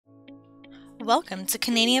Welcome to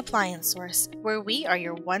Canadian Appliance Source, where we are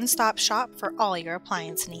your one-stop shop for all your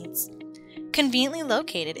appliance needs. Conveniently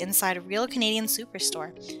located inside a Real Canadian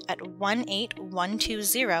Superstore at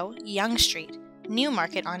 18120 Yonge Street,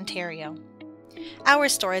 Newmarket, Ontario. Our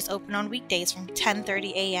store is open on weekdays from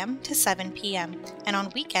 10:30 a.m. to 7 p.m. and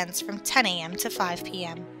on weekends from 10 a.m. to 5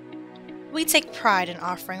 p.m. We take pride in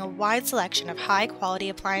offering a wide selection of high-quality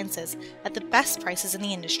appliances at the best prices in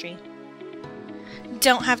the industry.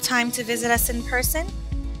 Don't have time to visit us in person?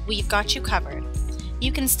 We've got you covered.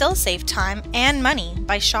 You can still save time and money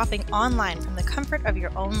by shopping online from the comfort of your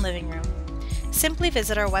own living room. Simply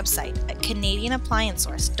visit our website at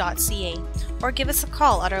canadianappliancesource.ca or give us a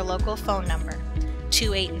call at our local phone number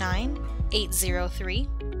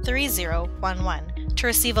 289-803-3011 to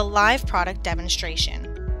receive a live product demonstration.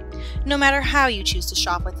 No matter how you choose to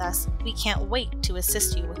shop with us, we can't wait to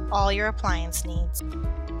assist you with all your appliance needs.